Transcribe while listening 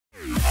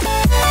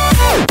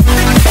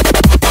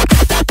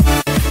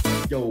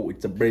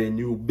It's a brand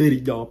new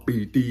video,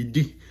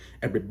 PTG.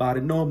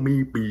 Everybody know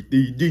me,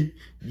 PTG.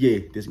 Yeah,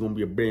 this is gonna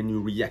be a brand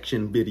new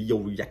reaction video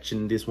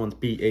reaction. This one's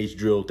PH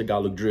drill,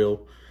 Tagalog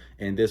drill,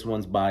 and this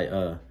one's by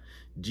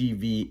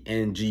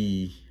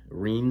Gvngreens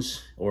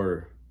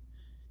or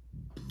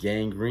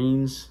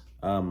Gvngreens,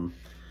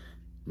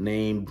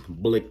 named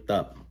Blicked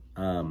up.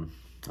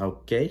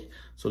 Okay,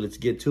 so let's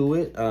get to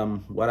it.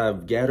 What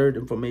I've gathered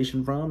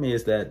information from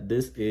is that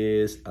this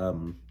is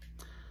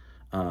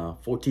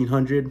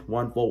 1400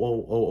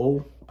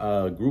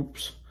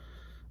 groups.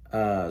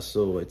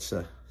 So let's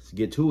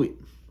get to it.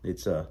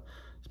 Let's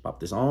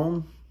pop this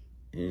on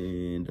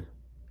and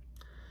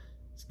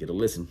let's get a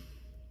listen.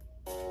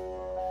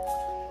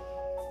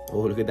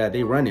 Oh, look at that,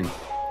 they running.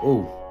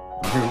 Oh,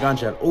 I'm hearing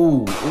gunshot.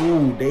 Oh,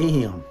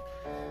 damn.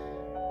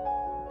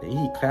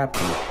 He capped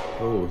me.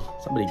 Oh,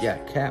 somebody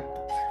got capped.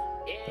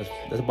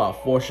 That's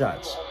about 4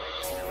 shots.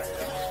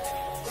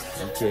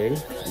 Okay,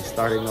 he's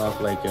starting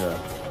off like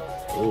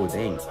oh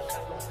dang.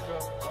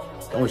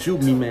 Don't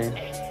shoot me, man.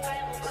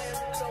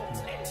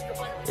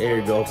 There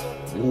you go.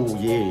 Oh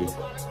yeah.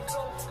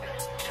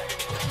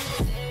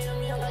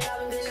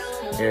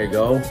 There you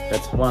go.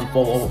 That's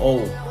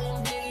 1400.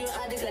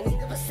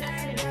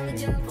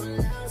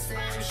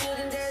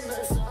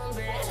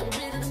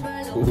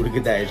 Ooh, look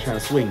at that, he's trying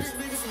to swing.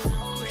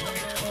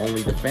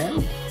 Only the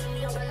fan?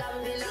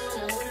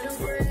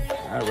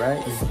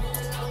 Alright.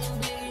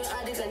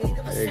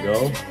 There you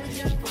go.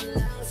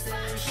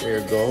 There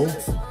you go.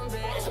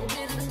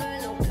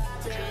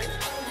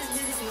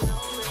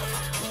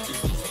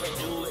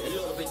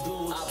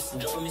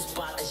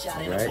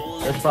 Alright.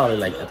 There's probably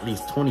like at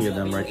least 20 of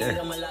them right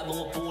there. Look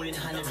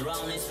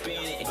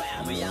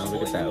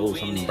at that. Oh,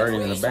 something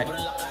burning in the back.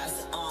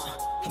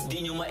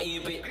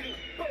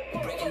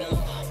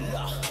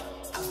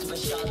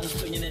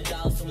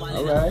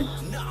 Alright.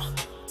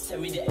 I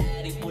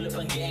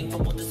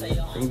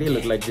think they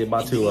look like they're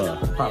about to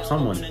pop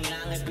someone.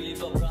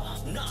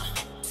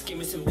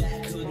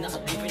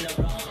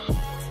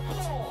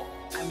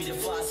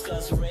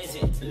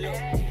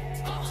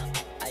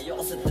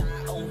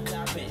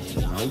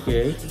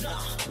 Okay.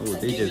 Oh,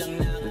 they just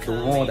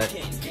doing all that.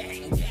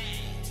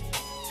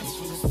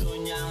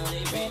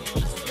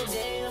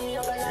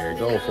 There you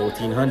go,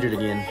 1400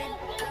 again.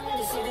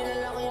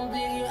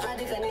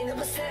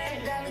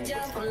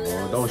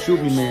 Oh, don't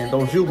shoot me, man.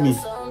 Don't shoot me.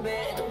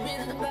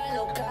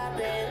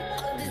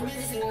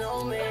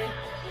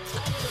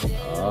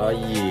 Oh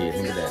yeah,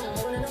 look at that.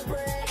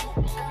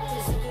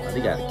 Oh,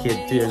 they got a kid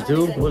here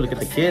too. Oh, look at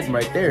the kid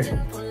right there.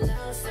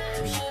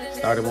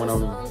 Started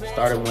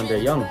when they're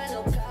young.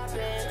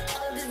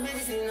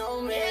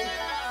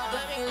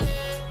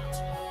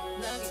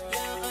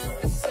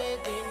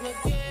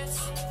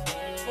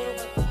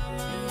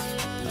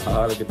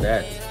 Oh, look at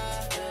that.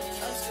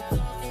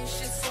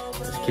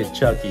 This kid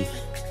Chucky.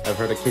 I've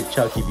heard of Kid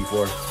Chucky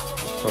before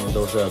from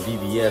those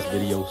VBS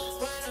videos.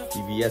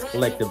 VBS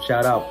Collective,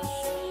 shout out.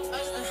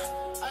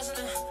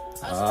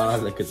 Ah,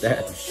 look at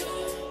that.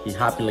 He's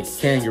hopping like a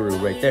kangaroo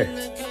right there.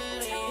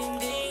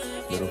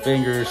 Little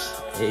fingers.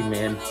 Hey,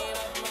 man.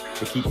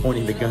 They keep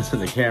pointing the guns on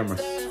the camera.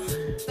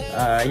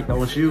 Alright,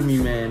 don't shoot me,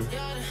 man.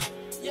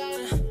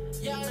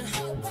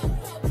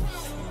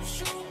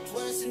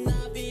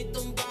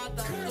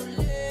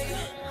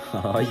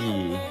 Oh,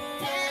 yeah.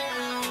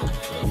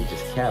 Oh, he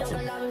just capped him.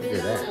 Look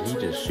at that. He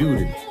just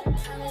shooting.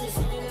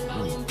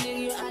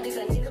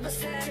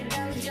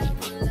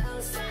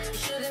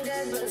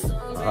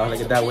 Oh,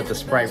 look at that with the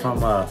sprite from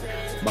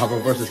Marvel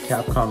vs.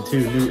 Capcom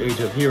 2, New Age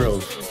of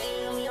Heroes.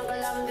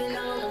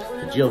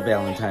 The Jill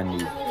Valentine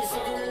move.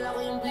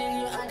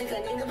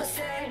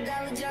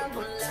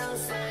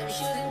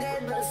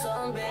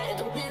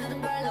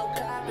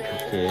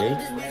 Okay.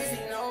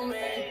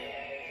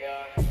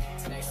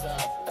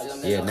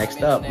 Yeah,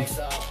 next up.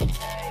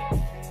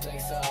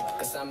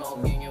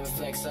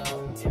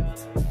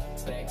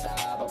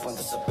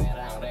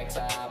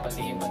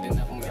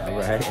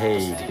 Alright,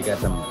 hey, they got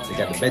the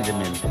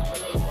Benjamin.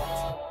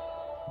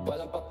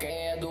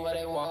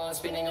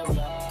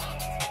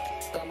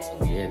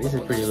 Yeah, this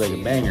is pretty like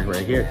a banger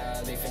right here.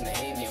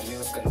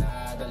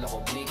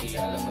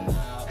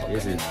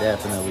 This is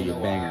definitely a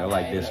banger. I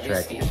like this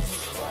track.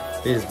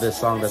 This is the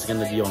song that's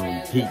gonna be on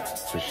repeat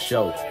for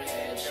sure.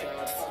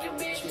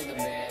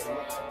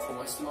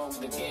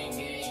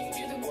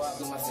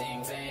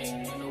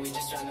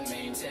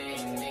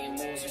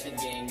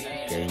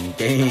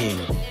 Gang.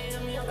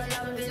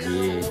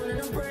 Yeah.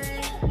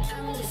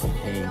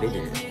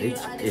 Dang,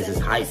 this is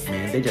hype,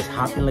 man. They just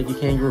hopping like a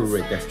kangaroo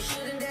right there.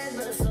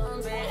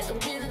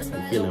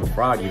 I'm feeling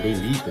froggy, they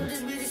leaping.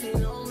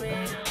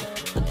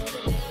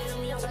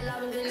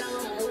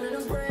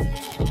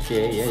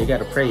 Okay, yeah, you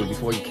gotta pray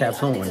before you cap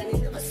someone.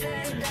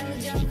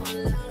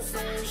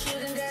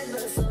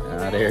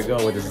 There you go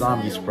with the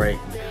zombie spray.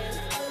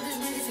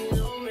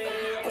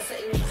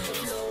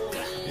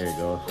 There you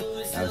go.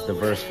 That's the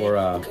verse for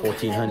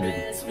 1400.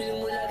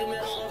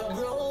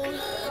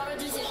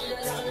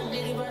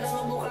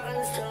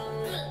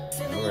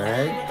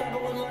 Alright.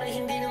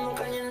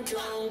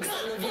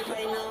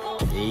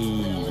 Hey.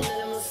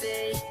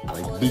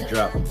 beat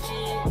drop.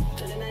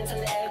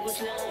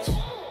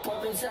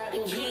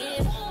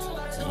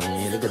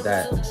 Man, look at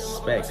that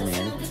spec,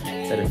 man.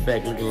 That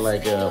effect looking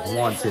like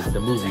Wanted, the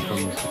movie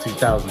from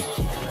 2000.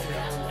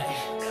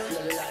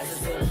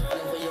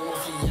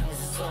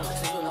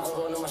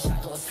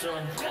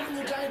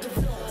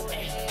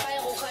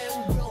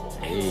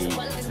 Hey,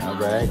 all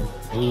right.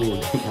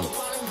 Ooh.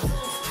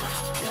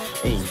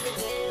 Hey,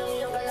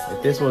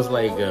 if this was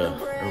like a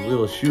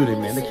real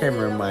shooting, man, the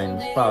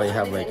cameraman probably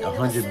have like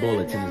 100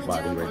 bullets in his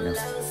body right now.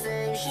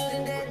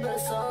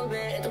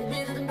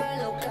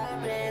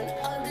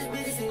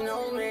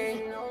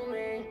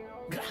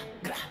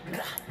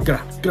 Gra.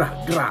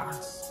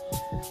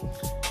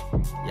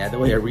 Yeah, the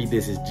way I read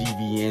this is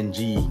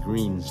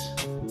Gvngreens.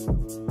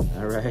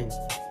 All right.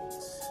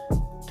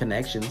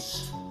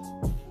 Connections.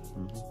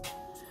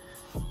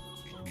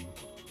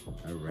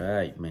 All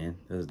right, man.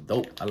 That's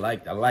dope. I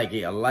like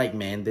it,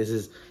 man. This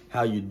is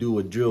how you do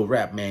a drill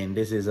rap, man.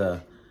 This is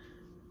I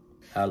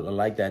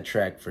like that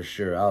track for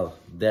sure. I'll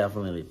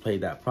definitely play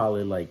that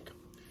probably like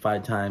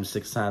 5 times,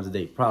 6 times a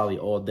day, probably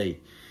all day.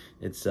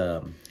 It's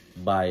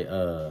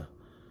by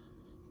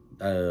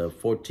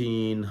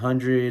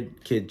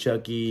 1400, Kid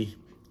Chucky,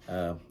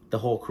 the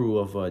whole crew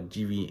of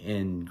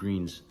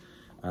Gvngreens.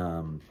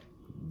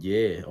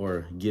 Yeah,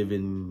 or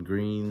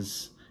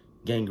Gvngreens,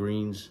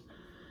 Kaigreens.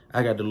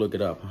 I got to look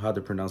it up, how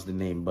to pronounce the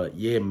name. But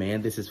yeah,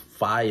 man, this is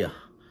fire.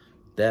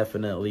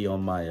 Definitely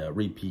on my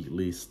repeat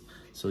list.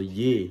 So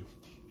yeah,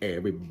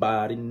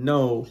 everybody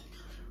know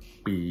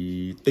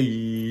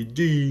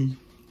PTG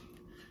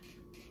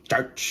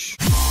Church.